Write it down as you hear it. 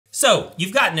So,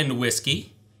 you've gotten into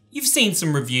whiskey, you've seen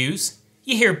some reviews,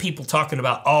 you hear people talking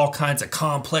about all kinds of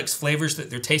complex flavors that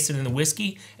they're tasting in the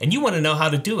whiskey, and you want to know how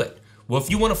to do it. Well,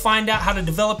 if you want to find out how to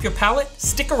develop your palate,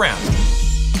 stick around.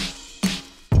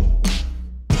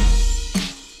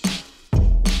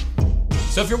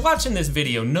 So if you're watching this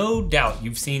video, no doubt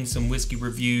you've seen some whiskey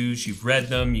reviews, you've read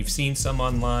them, you've seen some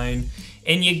online,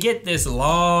 and you get this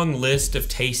long list of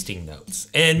tasting notes.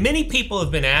 And many people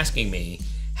have been asking me,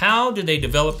 how do they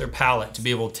develop their palate to be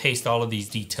able to taste all of these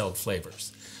detailed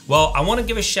flavors? Well, I want to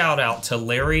give a shout out to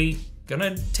Larry.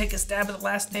 Gonna take a stab at the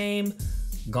last name.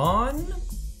 Gani?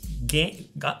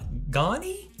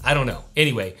 I don't know.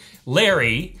 Anyway,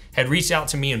 Larry had reached out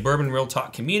to me in Bourbon Real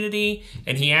Talk community,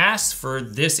 and he asked for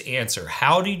this answer.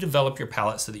 How do you develop your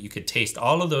palate so that you could taste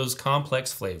all of those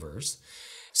complex flavors?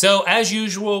 So as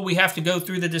usual, we have to go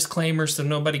through the disclaimer so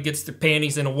nobody gets their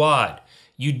panties in a wad.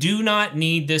 You do not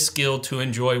need this skill to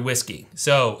enjoy whiskey.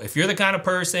 So if you're the kind of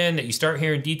person that you start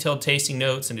hearing detailed tasting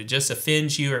notes and it just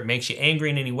offends you or it makes you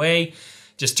angry in any way,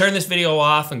 just turn this video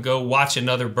off and go watch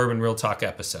another Bourbon Real Talk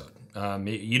episode.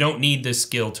 You don't need this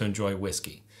skill to enjoy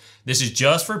whiskey. This is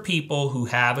just for people who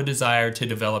have a desire to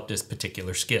develop this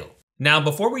particular skill. Now,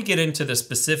 before we get into the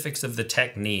specifics of the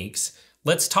techniques,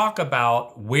 let's talk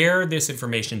about where this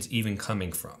information is even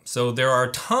coming from. So there are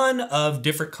a ton of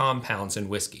different compounds in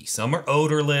whiskey. Some are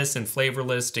odorless and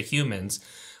flavorless to humans,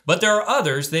 but there are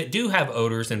others that do have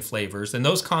odors and flavors, and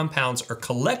those compounds are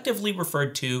collectively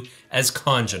referred to as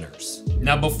congeners.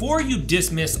 Now, before you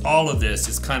dismiss all of this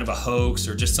as kind of a hoax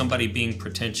or just somebody being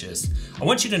pretentious, I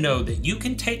want you to know that you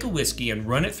can take a whiskey and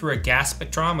run it through a gas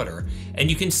spectrometer, and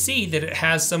you can see that it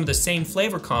has some of the same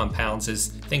flavor compounds as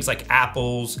things like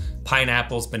apples,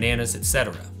 pineapples, bananas,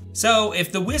 etc. So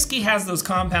if the whiskey has those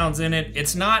compounds in it,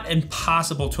 it's not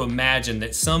impossible to imagine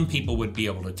that some people would be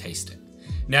able to taste it.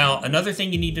 Now, another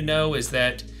thing you need to know is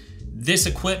that this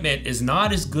equipment is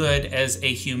not as good as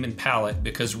a human palate,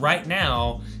 because right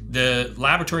now, the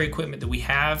laboratory equipment that we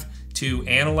have to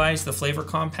analyze the flavor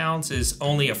compounds is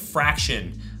only a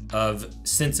fraction of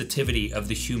sensitivity of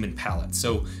the human palate.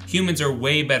 So humans are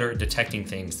way better at detecting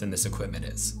things than this equipment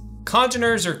is.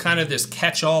 Congeners are kind of this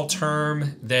catch-all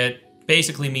term that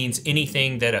basically means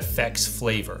anything that affects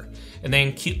flavor. And they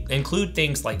include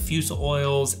things like fusel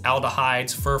oils,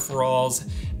 aldehydes, furfurols,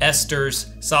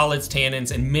 esters, solids,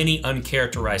 tannins, and many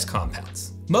uncharacterized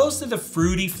compounds. Most of the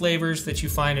fruity flavors that you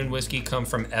find in whiskey come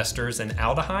from esters and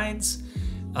aldehydes.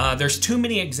 There's too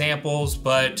many examples,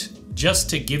 but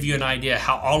just to give you an idea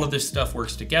how all of this stuff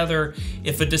works together,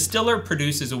 if a distiller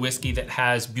produces a whiskey that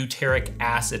has butyric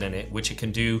acid in it, which it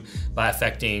can do by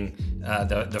affecting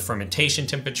the fermentation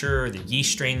temperature, the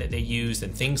yeast strain that they use,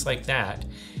 and things like that,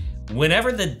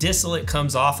 whenever the distillate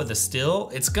comes off of the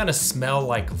still, it's gonna smell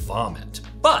like vomit.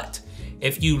 But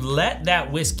if you let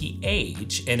that whiskey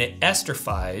age and it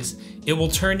esterifies, it will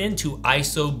turn into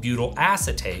isobutyl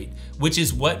acetate, which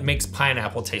is what makes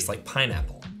pineapple taste like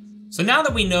pineapple. So now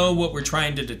that we know what we're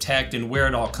trying to detect and where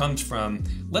it all comes from,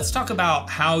 let's talk about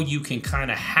how you can kind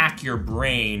of hack your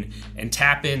brain and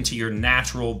tap into your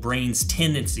natural brain's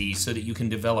tendencies so that you can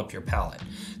develop your palate.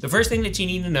 The first thing that you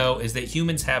need to know is that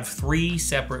humans have 3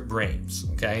 separate brains,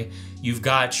 okay? You've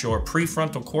got your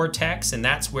prefrontal cortex, and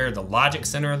that's where the logic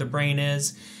center of the brain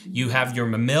is. You have your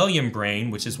mammalian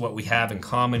brain, which is what we have in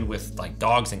common with like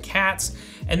dogs and cats,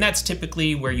 and that's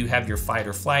typically where you have your fight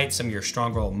or flight, some of your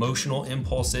stronger emotional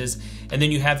impulses, and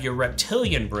then you have your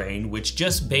reptilian brain, which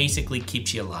just basically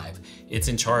keeps you alive. It's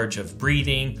in charge of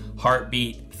breathing,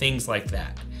 heartbeat, things like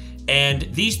that. And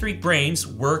these 3 brains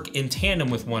work in tandem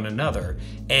with one another,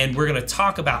 and we're gonna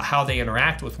talk about how they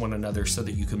interact with one another so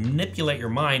that you can manipulate your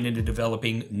mind into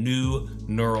developing new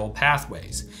neural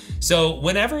pathways. So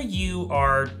whenever you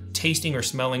are tasting or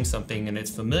smelling something and it's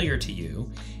familiar to you,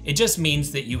 it just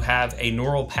means that you have a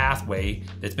neural pathway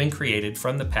that's been created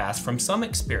from the past, from some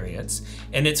experience,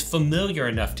 and it's familiar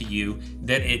enough to you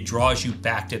that it draws you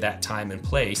back to that time and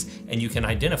place, and you can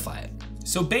identify it.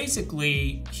 So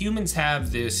basically, humans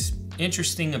have this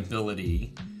interesting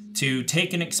ability to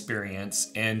take an experience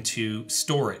and to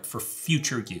store it for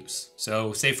future use.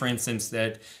 So say for instance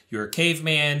that you're a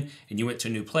caveman and you went to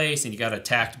a new place and you got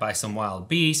attacked by some wild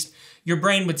beast, your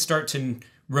brain would start to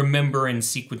remember and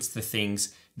sequence the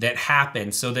things that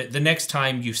happened so that the next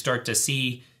time you start to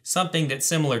see something that's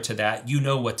similar to that, you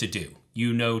know what to do.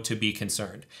 You know to be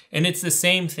concerned. And it's the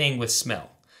same thing with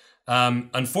smell.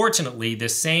 Unfortunately,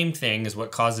 this same thing is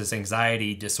what causes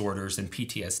anxiety disorders and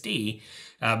PTSD,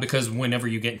 because whenever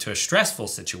you get into a stressful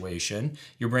situation,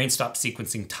 your brain stops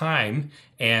sequencing time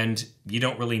and you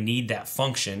don't really need that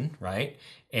function, right?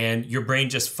 And your brain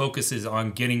just focuses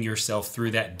on getting yourself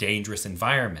through that dangerous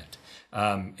environment.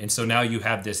 And so now you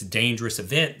have this dangerous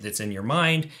event that's in your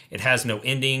mind. It has no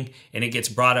ending, and it gets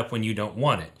brought up when you don't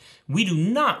want it. We do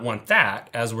not want that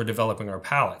as we're developing our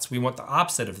palates. We want the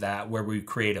opposite of that, where we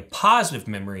create a positive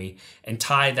memory and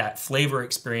tie that flavor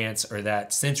experience or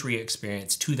that sensory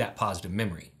experience to that positive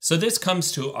memory. So this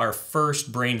comes to our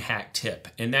first brain hack tip,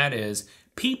 and that is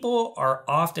people are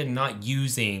often not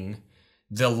using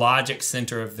the logic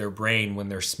center of their brain when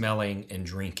they're smelling and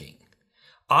drinking.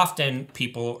 Often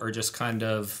people are just kind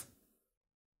of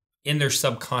in their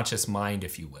subconscious mind,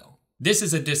 if you will. This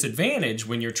is a disadvantage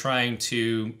when you're trying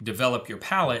to develop your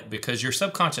palate because your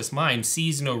subconscious mind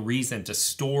sees no reason to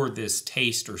store this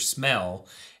taste or smell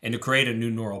and to create a new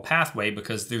neural pathway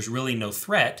because there's really no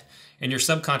threat, and your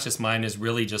subconscious mind is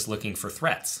really just looking for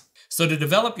threats. So to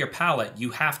develop your palate,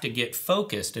 you have to get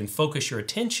focused and focus your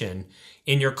attention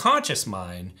in your conscious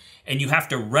mind, and you have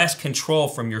to wrest control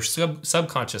from your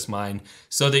subconscious mind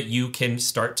so that you can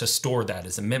start to store that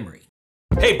as a memory.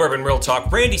 Hey, Bourbon Real Talk,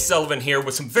 Randy Sullivan here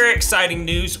with some very exciting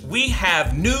news. We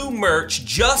have new merch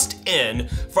just in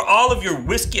for all of your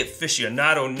whiskey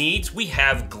aficionado needs. We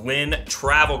have Glen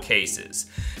travel cases.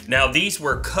 Now, these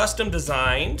were custom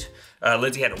designed.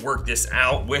 Lindsay had to work this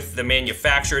out with the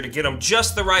manufacturer to get them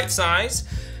just the right size.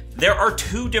 There are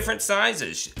 2 different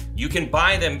sizes. You can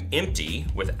buy them empty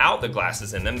without the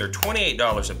glasses in them. They're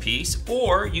 $28 a piece,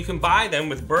 or you can buy them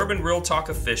with Bourbon Real Talk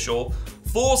official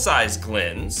full-size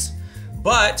Glens.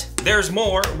 But there's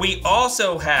more. We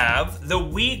also have the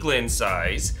wee Glen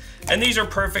size, and these are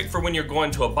perfect for when you're going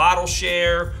to a bottle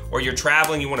share or you're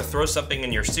traveling, you want to throw something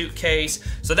in your suitcase.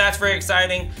 So that's very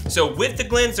exciting. So with the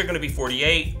Glens, they're going to be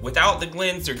 48. Without the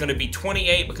Glens, they're going to be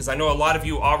 28 because I know a lot of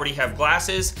you already have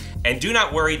glasses. And do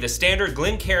not worry, the standard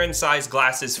Glencairn size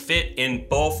glasses fit in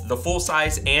both the full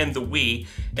size and the wee.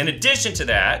 In addition to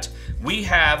that, we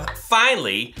have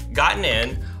finally gotten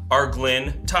in our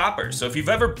Glen toppers. So if you've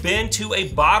ever been to a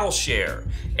bottle share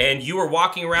and you are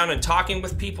walking around and talking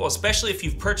with people, especially if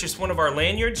you've purchased one of our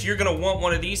lanyards, you're gonna want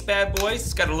one of these bad boys.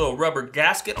 It's got a little rubber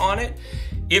gasket on it.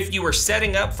 If you are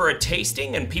setting up for a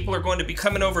tasting and people are going to be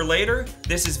coming over later,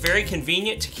 this is very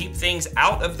convenient to keep things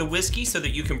out of the whiskey so that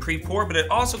you can pre-pour, but it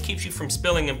also keeps you from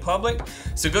spilling in public.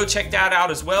 So go check that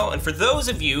out as well. And for those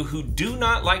of you who do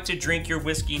not like to drink your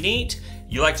whiskey neat,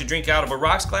 you like to drink out of a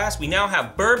rocks glass, we now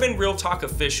have Bourbon Real Talk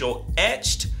official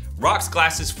etched rocks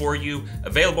glasses for you,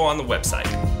 available on the website.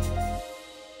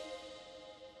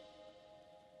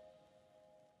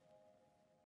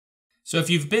 So if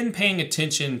you've been paying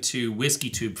attention to Whiskey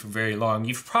Tube for very long,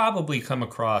 you've probably come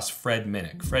across Fred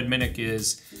Minnick. Fred Minnick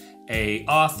is an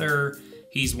author.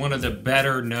 He's one of the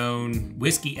better known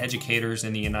whiskey educators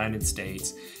in the United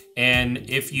States. And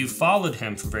if you followed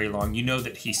him for very long, you know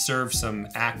that he served some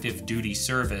active duty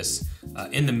service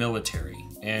in the military.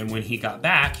 And when he got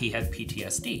back, he had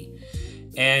PTSD.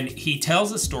 And he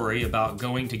tells a story about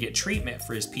going to get treatment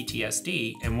for his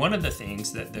PTSD. And one of the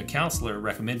things that the counselor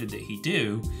recommended that he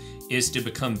do is to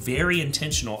become very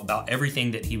intentional about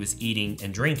everything that he was eating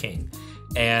and drinking.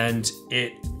 And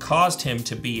it caused him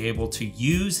to be able to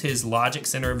use his logic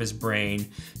center of his brain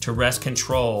to wrest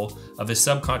control of his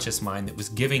subconscious mind that was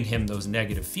giving him those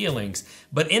negative feelings.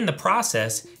 But in the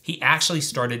process, he actually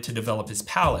started to develop his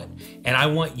palate. And I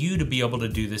want you to be able to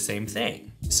do the same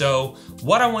thing. So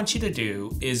what I want you to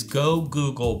do is go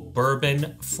Google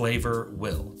Bourbon Flavor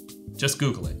Will. Just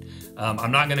Google it.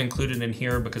 I'm not going to include it in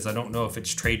here because I don't know if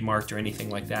it's trademarked or anything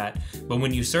like that. But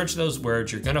when you search those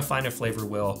words, you're going to find a flavor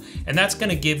wheel, and that's going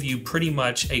to give you pretty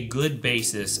much a good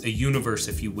basis, a universe,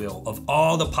 if you will, of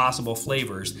all the possible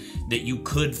flavors that you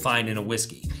could find in a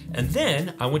whiskey. And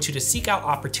then I want you to seek out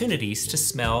opportunities to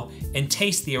smell and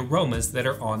taste the aromas that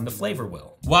are on the flavor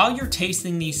wheel. While you're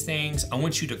tasting these things, I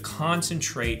want you to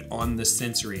concentrate on the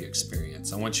sensory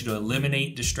experience. I want you to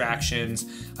eliminate distractions.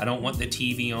 I don't want the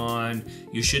TV on.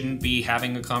 You shouldn't be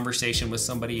having a conversation with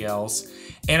somebody else.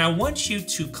 And I want you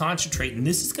to concentrate, and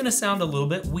this is gonna sound a little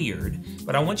bit weird,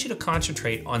 but I want you to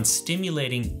concentrate on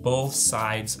stimulating both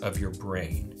sides of your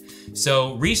brain.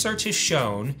 So research has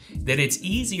shown that it's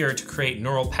easier to create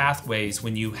neural pathways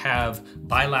when you have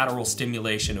bilateral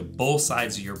stimulation of both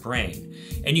sides of your brain.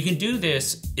 And you can do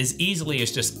this as easily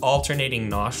as just alternating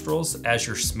nostrils as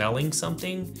you're smelling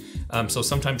something. So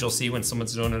sometimes you'll see when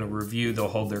someone's doing a review, they'll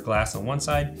hold their glass on one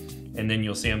side and then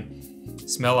you'll see them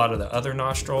smell out of the other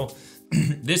nostril.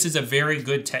 this is a very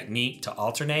good technique to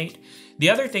alternate. The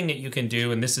other thing that you can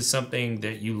do, and this is something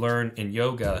that you learn in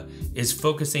yoga, is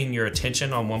focusing your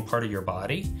attention on one part of your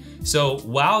body. So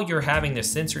while you're having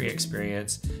this sensory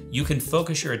experience, you can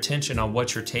focus your attention on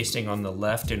what you're tasting on the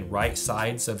left and right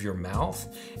sides of your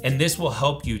mouth. And this will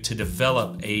help you to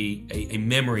develop a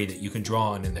memory that you can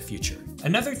draw on in the future.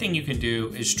 Another thing you can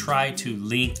do is try to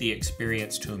link the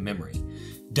experience to a memory.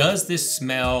 Does this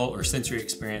smell or sensory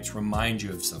experience remind you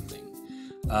of something?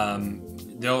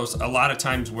 There's a lot of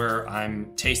times where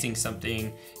I'm tasting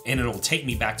something and it'll take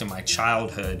me back to my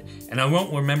childhood, and I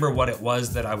won't remember what it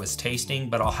was that I was tasting,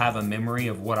 but I'll have a memory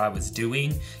of what I was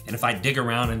doing. And if I dig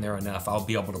around in there enough, I'll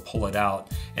be able to pull it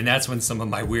out. And that's when some of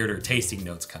my weirder tasting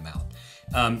notes come out.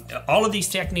 All of these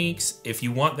techniques, if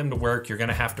you want them to work, you're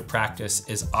gonna have to practice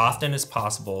as often as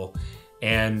possible,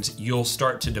 and you'll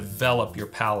start to develop your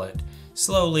palate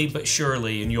slowly but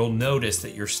surely, and you'll notice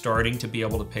that you're starting to be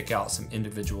able to pick out some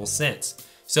individual scents.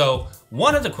 So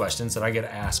one of the questions that I get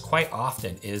asked quite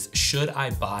often is, should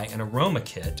I buy an aroma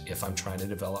kit if I'm trying to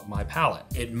develop my palate?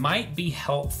 It might be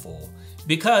helpful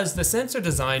because the scents are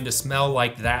designed to smell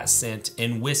like that scent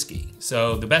in whiskey.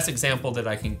 So the best example that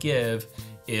I can give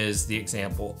is the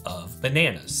example of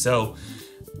bananas. So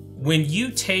when you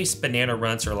taste banana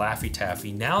runts or Laffy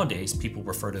Taffy, nowadays people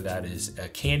refer to that as a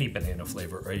candy banana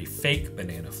flavor or a fake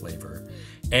banana flavor.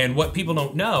 And what people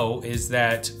don't know is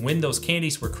that when those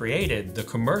candies were created, the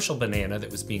commercial banana that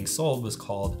was being sold was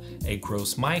called a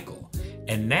Gross Michael.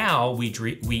 And now we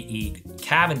eat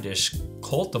Cavendish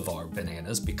cultivar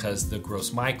bananas because the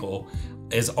Gross Michael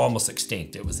is almost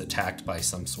extinct. It was attacked by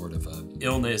some sort of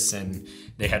illness, and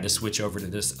they had to switch over to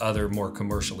this other more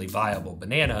commercially viable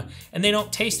banana, and they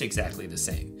don't taste exactly the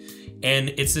same. And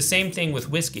it's the same thing with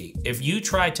whiskey. If you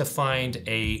try to find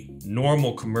a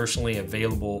normal commercially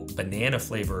available banana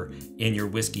flavor in your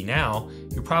whiskey now,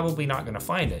 you're probably not gonna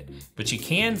find it. But you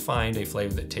can find a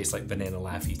flavor that tastes like banana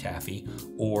Laffy Taffy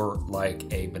or like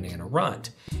a banana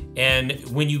runt. And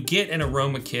when you get an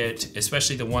aroma kit,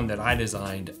 especially the one that I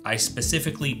designed, I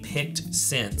specifically picked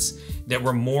scents that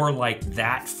were more like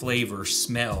that flavor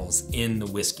smells in the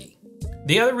whiskey.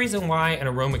 The other reason why an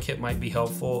aroma kit might be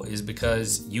helpful is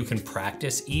because you can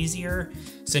practice easier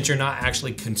since you're not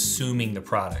actually consuming the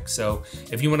product. So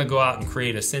if you want to go out and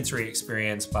create a sensory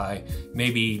experience by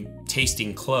maybe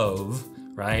tasting clove,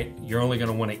 right? You're only going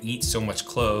to want to eat so much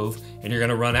clove and you're going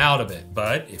to run out of it.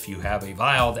 But if you have a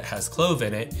vial that has clove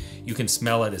in it, you can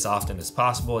smell it as often as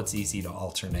possible. It's easy to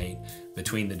alternate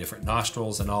between the different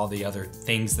nostrils, and all the other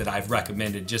things that I've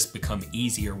recommended just become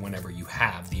easier whenever you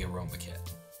have the aroma kit.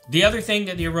 The other thing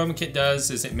that the aroma kit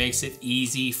does is it makes it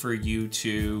easy for you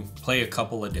to play a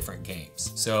couple of different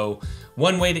games. So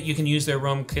one way that you can use the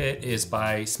aroma kit is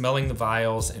by smelling the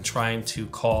vials and trying to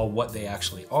call what they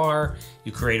actually are.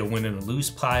 You create a win and a lose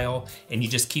pile, and you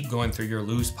just keep going through your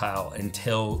lose pile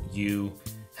until you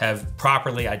have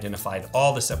properly identified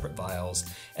all the separate vials.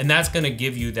 And that's going to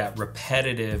give you that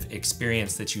repetitive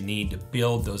experience that you need to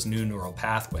build those new neural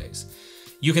pathways.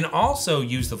 You can also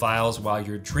use the vials while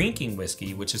you're drinking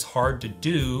whiskey, which is hard to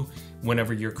do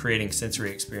whenever you're creating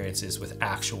sensory experiences with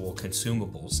actual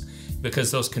consumables, because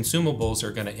those consumables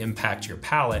are going to impact your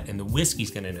palate and the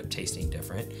whiskey's going to end up tasting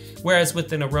different. Whereas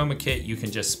with an aroma kit, you can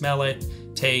just smell it,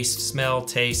 taste, smell,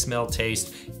 taste, smell,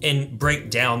 taste, and break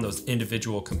down those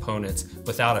individual components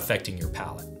without affecting your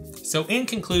palate. So in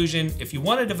conclusion, if you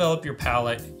want to develop your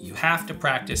palate, you have to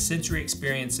practice sensory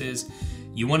experiences.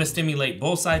 You want to stimulate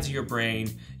both sides of your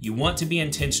brain. You want to be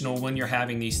intentional when you're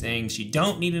having these things. You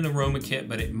don't need an aroma kit,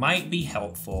 but it might be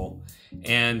helpful.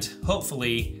 And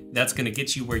hopefully that's going to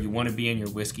get you where you want to be in your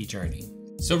whiskey journey.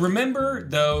 So remember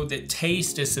though that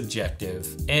taste is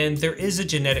subjective, and there is a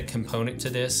genetic component to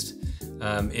this.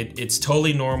 It's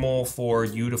totally normal for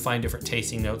you to find different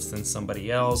tasting notes than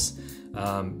somebody else.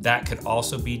 That could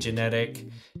also be genetic.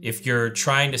 If you're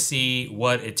trying to see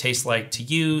what it tastes like to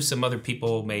you, some other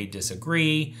people may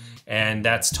disagree, and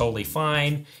that's totally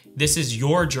fine. This is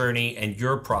your journey and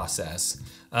your process.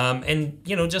 And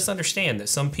just understand that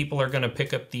some people are going to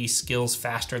pick up these skills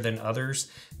faster than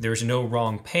others. There's no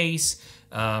wrong pace.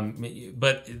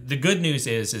 But the good news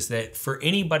is that for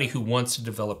anybody who wants to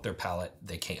develop their palate,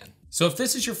 they can. So if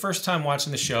this is your first time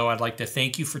watching the show, I'd like to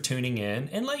thank you for tuning in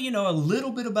and let you know a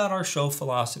little bit about our show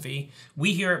philosophy.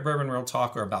 We here at Bourbon Real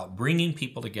Talk are about bringing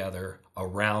people together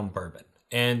around bourbon.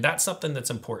 And that's something that's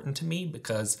important to me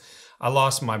because I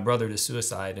lost my brother to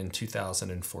suicide in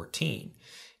 2014.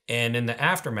 And in the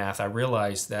aftermath, I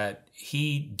realized that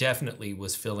he definitely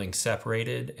was feeling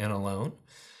separated and alone.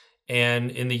 And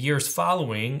in the years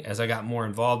following, as I got more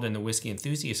involved in the whiskey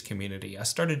enthusiast community, I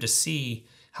started to see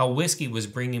how whiskey was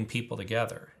bringing people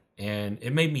together. And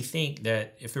it made me think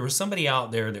that if there was somebody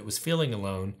out there that was feeling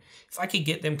alone, if I could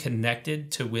get them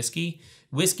connected to whiskey,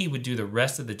 whiskey would do the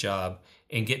rest of the job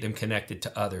and get them connected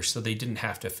to others so they didn't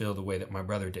have to feel the way that my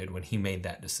brother did when he made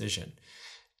that decision.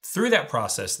 Through that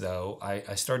process, though,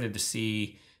 I started to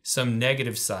see some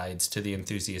negative sides to the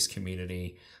enthusiast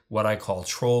community, what I call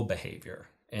troll behavior.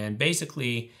 And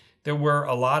basically, there were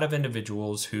a lot of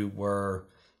individuals who were,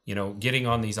 getting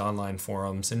on these online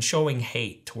forums and showing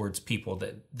hate towards people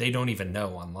that they don't even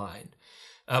know online.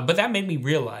 But that made me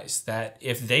realize that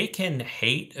if they can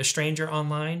hate a stranger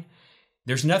online,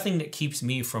 there's nothing that keeps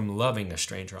me from loving a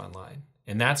stranger online.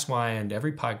 And that's why I end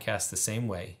every podcast the same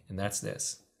way, and that's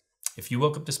this. If you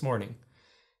woke up this morning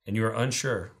and you are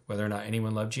unsure whether or not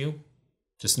anyone loved you,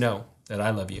 just know that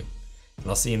I love you. And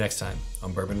I'll see you next time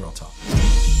on Bourbon Real Talk.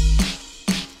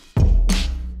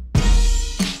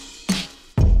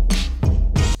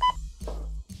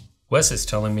 Wes is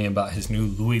telling me about his new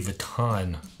Louis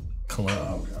Vuitton cologne.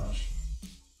 Oh gosh.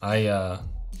 I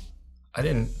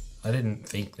didn't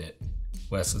think that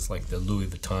Wes is like the Louis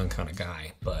Vuitton kind of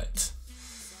guy, but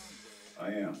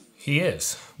I am. he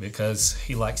is, because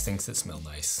he likes things that smell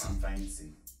nice. I'm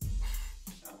fancy.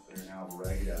 Out there in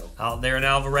Alvarado. Out there in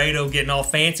Alvarado getting all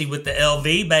fancy with the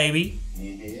LV, baby.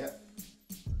 Yeah.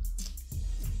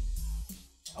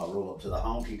 I'll roll up to the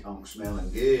honky tonk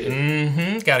smelling good.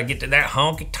 Mm-hmm. Gotta get to that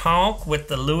honky tonk with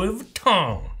the Louis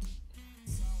Vuitton.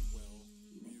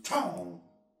 All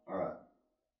right.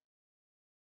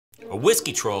 A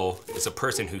whiskey troll is a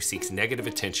person who seeks negative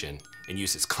attention and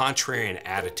uses contrarian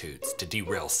attitudes to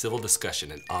derail civil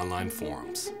discussion in online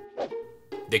forums.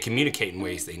 They communicate in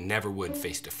ways they never would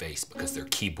face-to-face because they're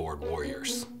keyboard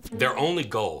warriors. Their only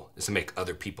goal is to make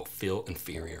other people feel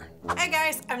inferior. Hey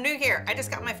guys, I'm new here. I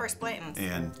just got my first Blanton's.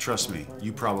 And trust me,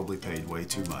 you probably paid way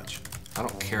too much. I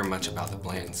don't care much about the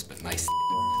Blantons, but nice.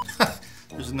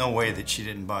 There's no way that she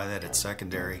didn't buy that at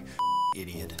secondary.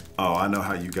 Idiot. Oh, I know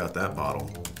how you got that bottle.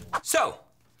 So,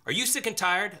 are you sick and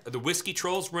tired of the whiskey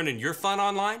trolls running your fun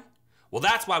online? Well,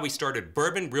 that's why we started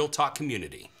Bourbon Real Talk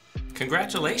Community.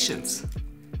 Congratulations.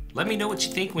 Let me know what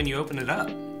you think when you open it up.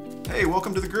 Hey,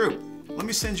 welcome to the group. Let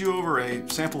me send you over a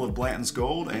sample of Blanton's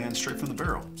Gold and straight from the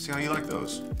barrel. See how you like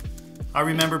those. I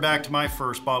remember back to my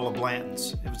first bottle of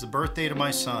Blanton's. It was the birthday to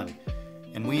my son,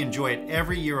 and we enjoy it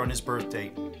every year on his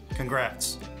birthday.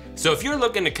 Congrats. So if you're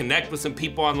looking to connect with some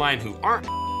people online who aren't,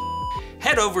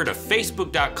 head over to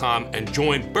facebook.com and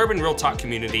join Bourbon Real Talk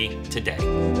Community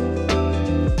today.